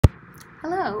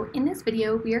Hello, in this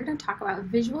video we are going to talk about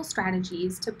visual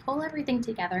strategies to pull everything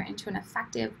together into an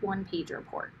effective one-page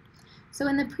report. So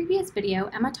in the previous video,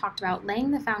 Emma talked about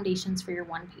laying the foundations for your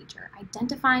one-pager,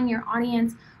 identifying your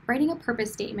audience, writing a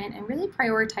purpose statement, and really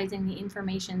prioritizing the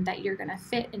information that you're going to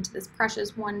fit into this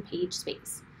precious one-page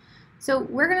space. So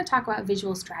we're going to talk about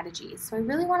visual strategies. So I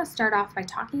really want to start off by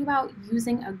talking about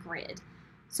using a grid.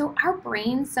 So our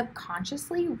brains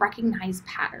subconsciously recognize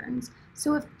patterns.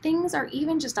 So if things are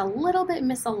even just a little bit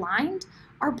misaligned,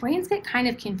 our brains get kind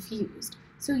of confused.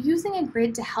 So using a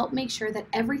grid to help make sure that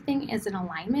everything is in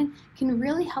alignment can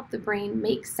really help the brain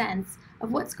make sense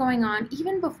of what's going on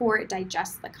even before it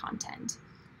digests the content.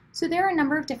 So there are a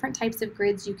number of different types of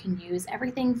grids you can use,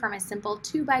 everything from a simple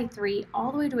 2x3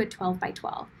 all the way to a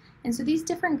 12x12. And so these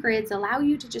different grids allow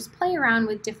you to just play around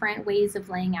with different ways of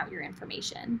laying out your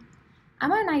information.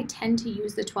 Emma and I tend to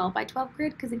use the 12x12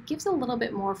 grid because it gives a little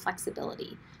bit more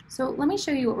flexibility. So let me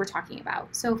show you what we're talking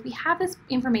about. So if we have this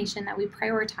information that we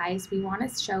prioritize, we want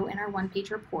to show in our one-page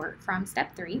report from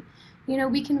step 3,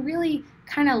 we can really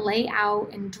kind of lay out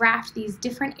and draft these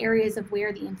different areas of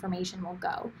where the information will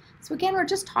go. So again, we're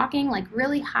just talking like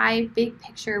really high, big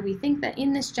picture. We think that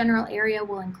in this general area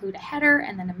will include a header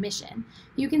and then a mission.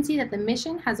 You can see that the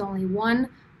mission has only one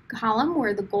column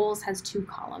where the goals has 2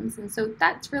 columns, and so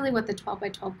that's really what the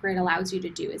 12x12 grid allows you to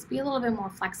do, is be a little bit more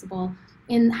flexible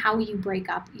in how you break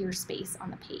up your space on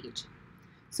the page.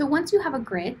 So once you have a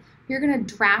grid, you're going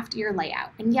to draft your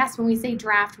layout. And yes, when we say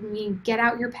draft, we mean get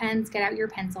out your pens, get out your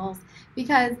pencils,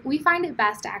 because we find it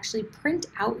best to actually print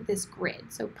out this grid.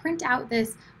 So print out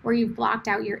this where you've blocked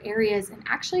out your areas and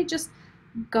actually just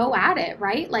go at it,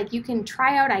 right? Like you can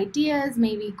try out ideas,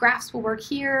 maybe graphs will work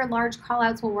here, large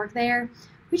callouts will work there.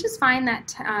 We just find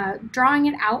that drawing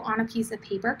it out on a piece of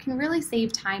paper can really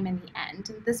save time in the end.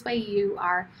 And this way you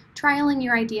are trialing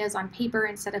your ideas on paper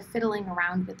instead of fiddling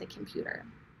around with the computer.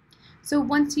 So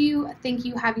once you think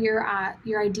you have your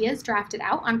ideas drafted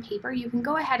out on paper, you can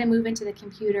go ahead and move into the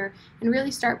computer and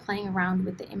really start playing around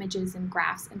with the images and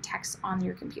graphs and text on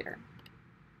your computer.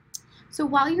 So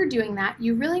while you're doing that,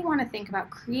 you really want to think about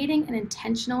creating an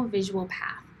intentional visual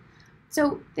path.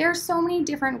 So there are so many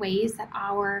different ways that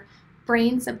our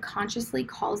brain subconsciously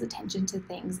calls attention to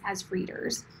things as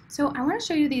readers. So I want to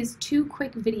show you these 2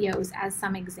 quick videos as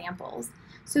some examples.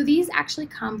 So these actually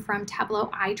come from Tableau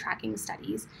eye tracking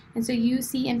studies. And so you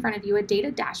see in front of you a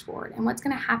data dashboard. And what's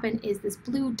going to happen is this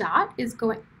blue dot is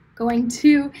going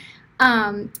to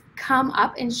come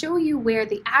up and show you where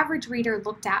the average reader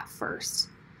looked at first.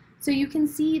 So you can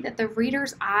see that the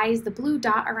reader's eyes, the blue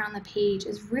dot around the page,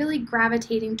 is really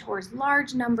gravitating towards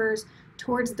large numbers,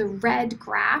 towards the red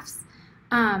graphs,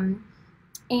 and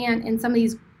in some of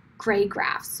these gray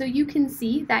graphs. So you can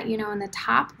see that, in the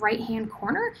top right-hand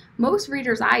corner, most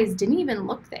readers' eyes didn't even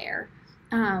look there.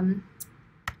 I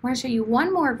want to show you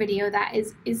one more video that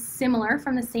is similar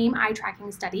from the same eye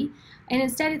tracking study, and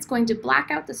instead it's going to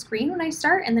black out the screen when I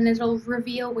start, and then it'll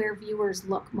reveal where viewers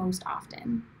look most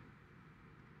often.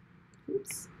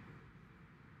 Oops.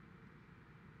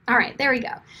 All right, there we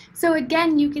go. So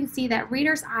again, you can see that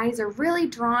readers' eyes are really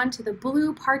drawn to the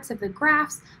blue parts of the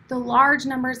graphs, the large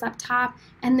numbers up top,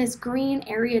 and this green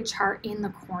area chart in the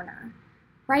corner,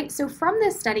 right? So from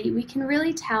this study, we can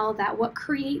really tell that what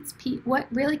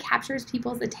really captures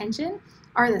people's attention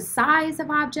are the size of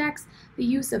objects, the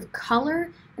use of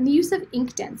color, and the use of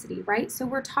ink density, right? So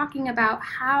we're talking about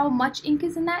how much ink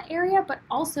is in that area, but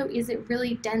also is it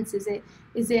really dense? Is it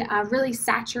really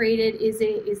saturated? Is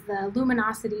the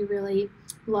luminosity really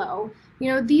low?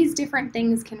 These different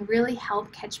things can really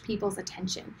help catch people's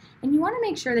attention. And you want to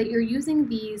make sure that you're using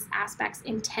these aspects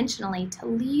intentionally to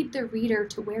lead the reader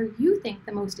to where you think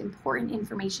the most important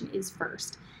information is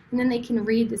first. And then they can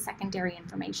read the secondary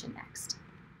information next.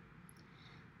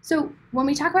 So when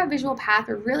we talk about visual path,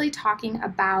 we're really talking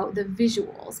about the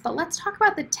visuals, but let's talk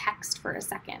about the text for a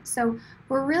second. So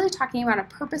we're really talking about a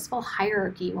purposeful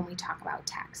hierarchy when we talk about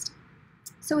text.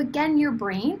 So again, your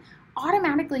brain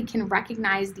automatically can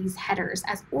recognize these headers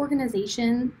as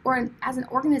organization or as an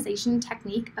organization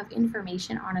technique of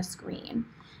information on a screen.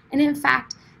 And in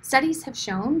fact, studies have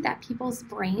shown that people's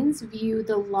brains view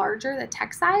the larger the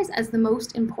text size as the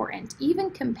most important,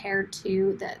 even compared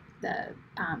to the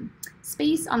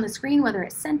space on the screen, whether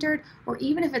it's centered or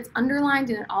even if it's underlined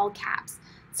and in all caps.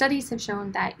 Studies have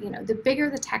shown that the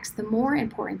bigger the text, the more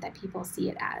important that people see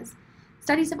it as.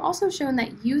 Studies have also shown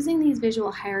that using these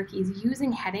visual hierarchies,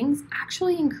 using headings,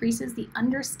 actually increases the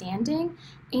understanding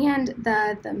and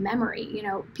the memory.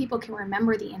 People can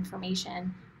remember the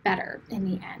information better in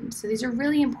the end. So these are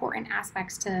really important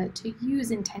aspects to use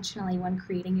intentionally when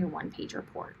creating your one-page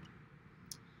report.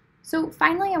 So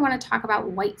finally, I want to talk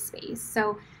about white space.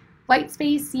 So white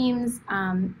space seems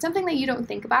something that you don't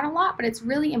think about a lot, but it's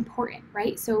really important,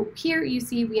 right? So here you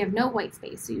see we have no white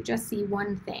space, so you just see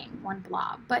one thing, one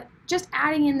blob. But just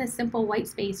adding in this simple white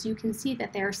space, you can see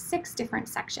that there are 6 different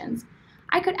sections.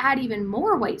 I could add even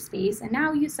more white space, and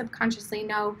now you subconsciously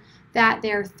know that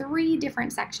there are 3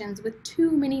 different sections with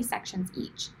 2 mini sections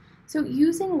each. So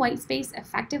using white space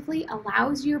effectively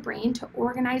allows your brain to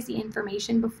organize the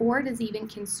information before it is even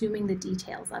consuming the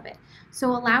details of it.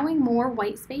 So allowing more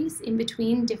white space in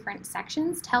between different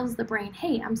sections tells the brain,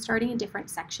 hey, I'm starting a different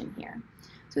section here.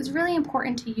 So it's really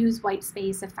important to use white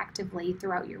space effectively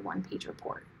throughout your one-page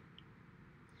report.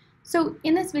 So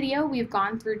in this video, we've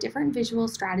gone through different visual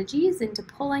strategies into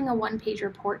pulling a one-page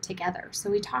report together. So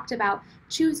we talked about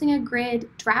choosing a grid,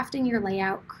 drafting your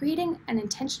layout, creating an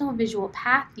intentional visual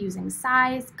path using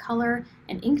size, color,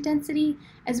 and ink density,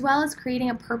 as well as creating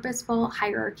a purposeful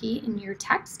hierarchy in your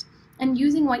text, and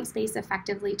using white space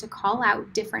effectively to call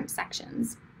out different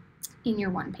sections in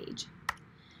your one page.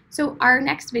 So our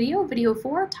next video, video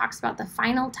 4, talks about the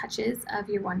final touches of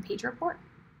your one-page report.